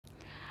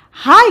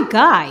Hi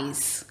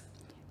guys!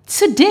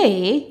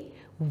 Today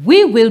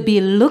we will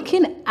be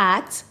looking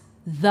at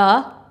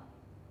the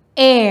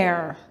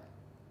air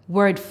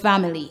word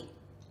family.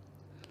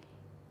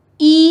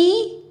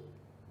 E-A-R,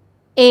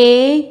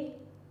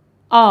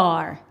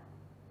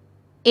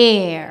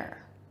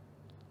 air.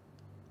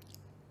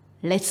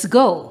 Let's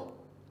go.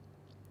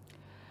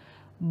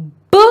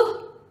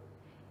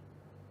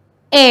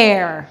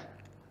 B-air,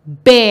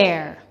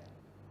 bear.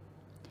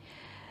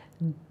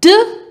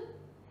 D-air,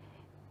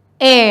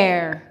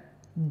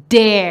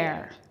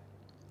 dare.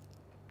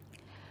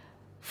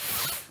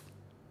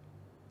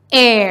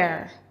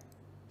 F-air,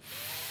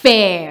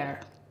 fair.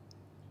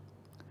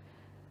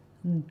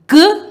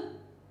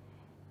 G-air,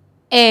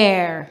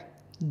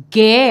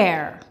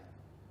 gare.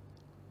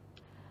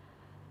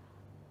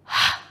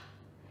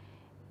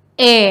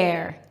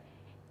 H-air,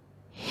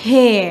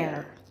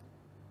 hair.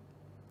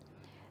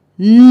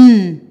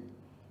 N-air,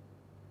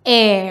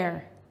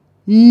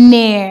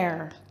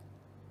 near.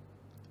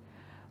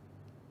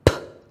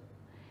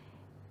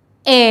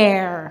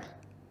 Air,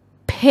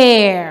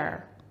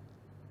 pear.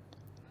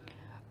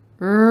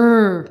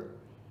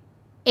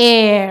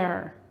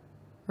 Air,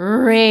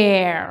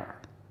 rare.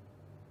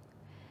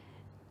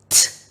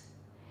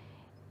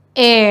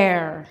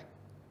 Air,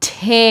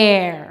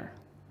 tear.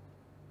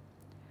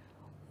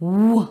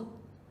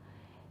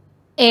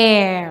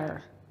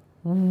 Air,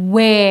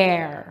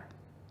 wear.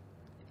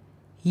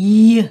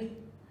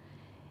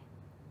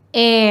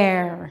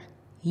 Air,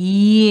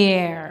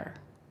 year.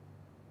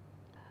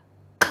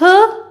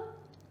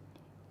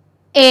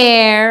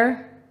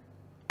 Air,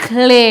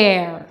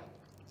 clear.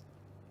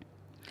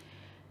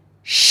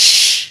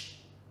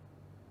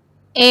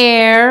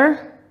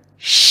 Air,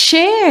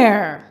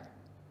 share.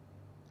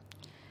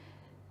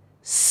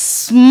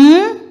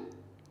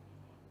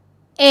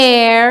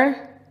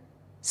 Air,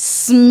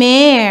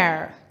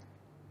 smare.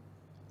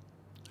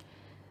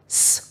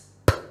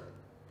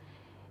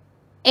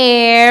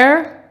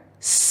 Air,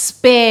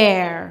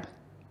 spare.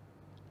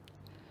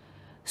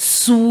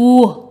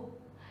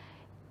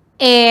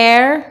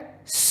 Air,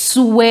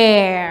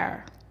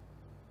 swear.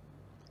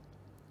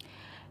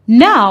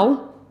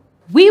 Now,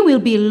 we will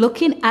be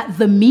looking at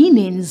the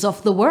meanings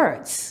of the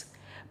words.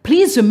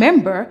 Please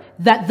remember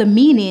that the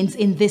meanings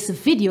in this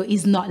video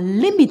is not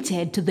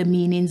limited to the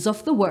meanings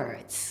of the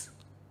words.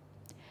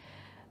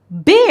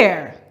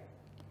 Bear,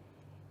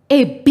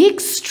 a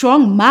big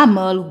strong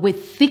mammal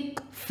with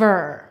thick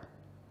fur.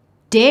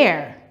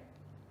 Dare,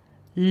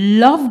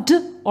 loved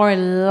or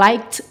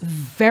liked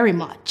very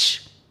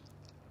much.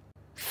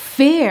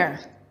 Fear,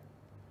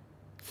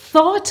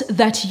 thought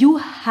that you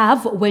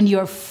have when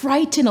you're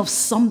frightened of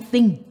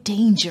something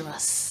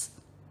dangerous.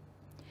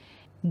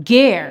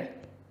 Gear,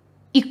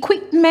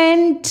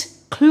 equipment,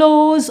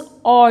 clothes,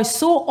 or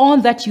so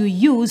on that you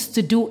use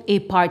to do a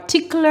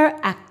particular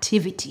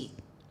activity.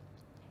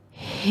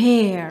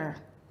 Hair,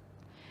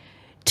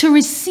 to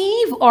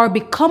receive or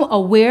become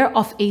aware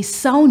of a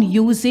sound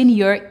using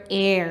your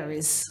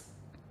ears.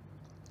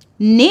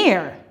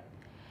 Near,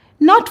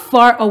 not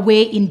far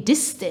away in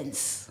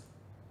distance.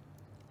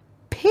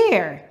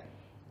 Pear,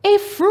 a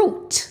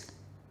fruit.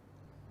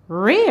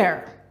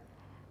 Rare,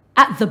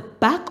 at the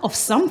back of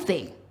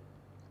something.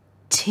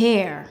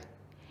 Tear,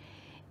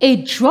 a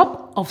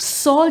drop of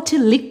salty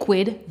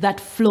liquid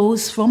that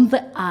flows from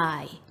the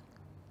eye.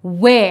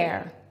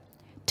 Wear,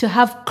 to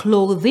have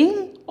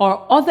clothing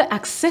or other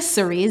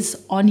accessories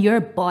on your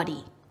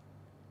body.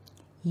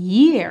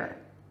 Year,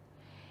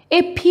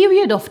 a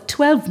period of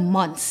 12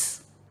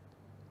 months.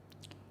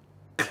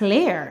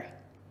 Clear,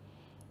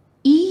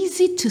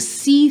 easy to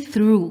see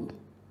through.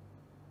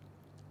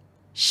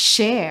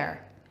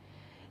 Share,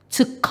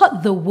 to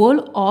cut the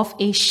wool off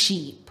a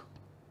sheep.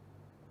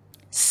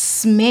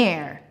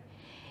 Smear,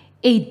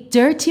 a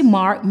dirty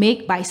mark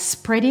made by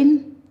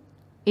spreading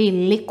a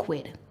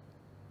liquid.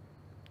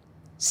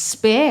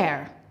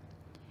 Spare,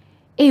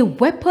 a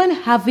weapon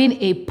having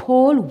a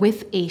pole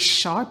with a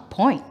sharp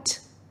point.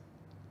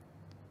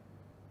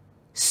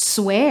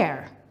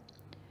 Swear,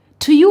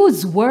 to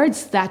use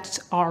words that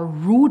are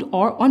rude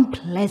or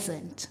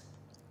unpleasant.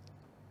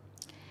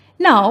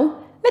 Now,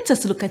 let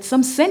us look at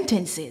some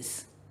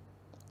sentences.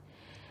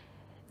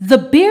 The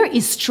bear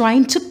is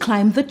trying to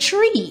climb the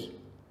tree.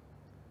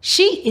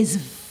 She is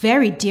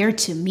very dear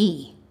to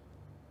me.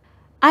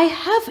 I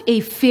have a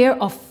fear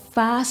of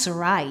fast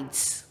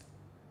rides.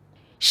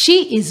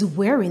 She is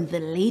wearing the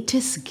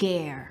latest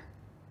gear.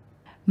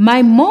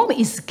 My mom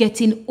is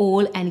getting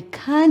old and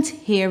can't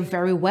hear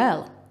very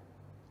well.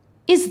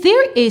 Is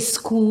there a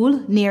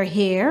school near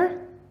here?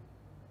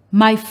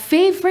 My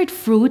favorite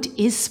fruit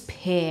is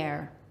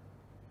pear.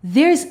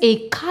 There's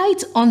a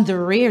kite on the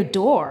rear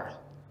door.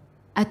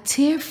 A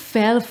tear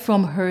fell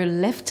from her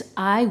left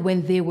eye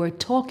when they were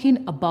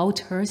talking about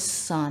her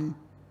son.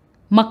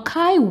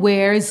 Mackay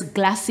wears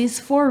glasses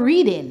for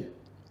reading.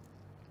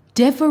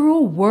 Devereaux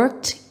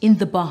worked in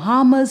the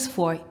Bahamas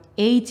for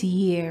 8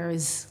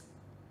 years.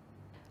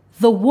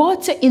 The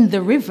water in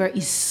the river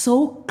is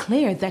so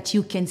clear that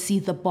you can see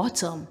the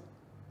bottom.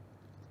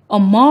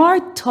 Omar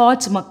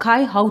taught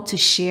Makai how to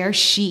shear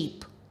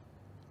sheep.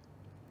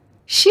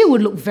 She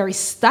would look very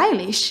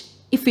stylish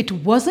if it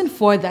wasn't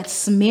for that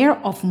smear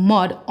of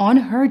mud on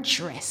her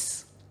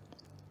dress.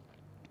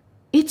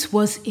 It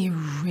was a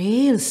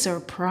real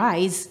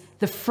surprise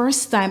the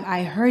first time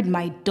I heard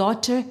my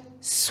daughter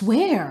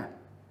swear.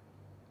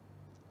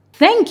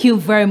 Thank you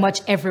very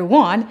much,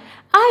 everyone.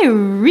 I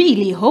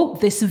really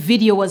hope this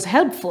video was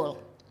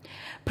helpful.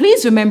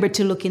 Please remember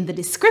to look in the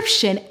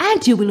description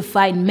and you will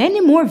find many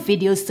more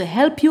videos to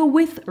help you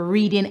with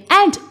reading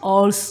and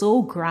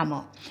also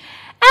grammar.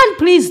 And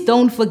please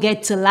don't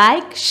forget to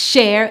like,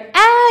 share,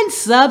 and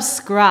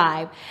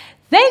subscribe.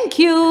 Thank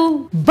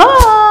you.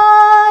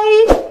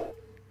 Bye.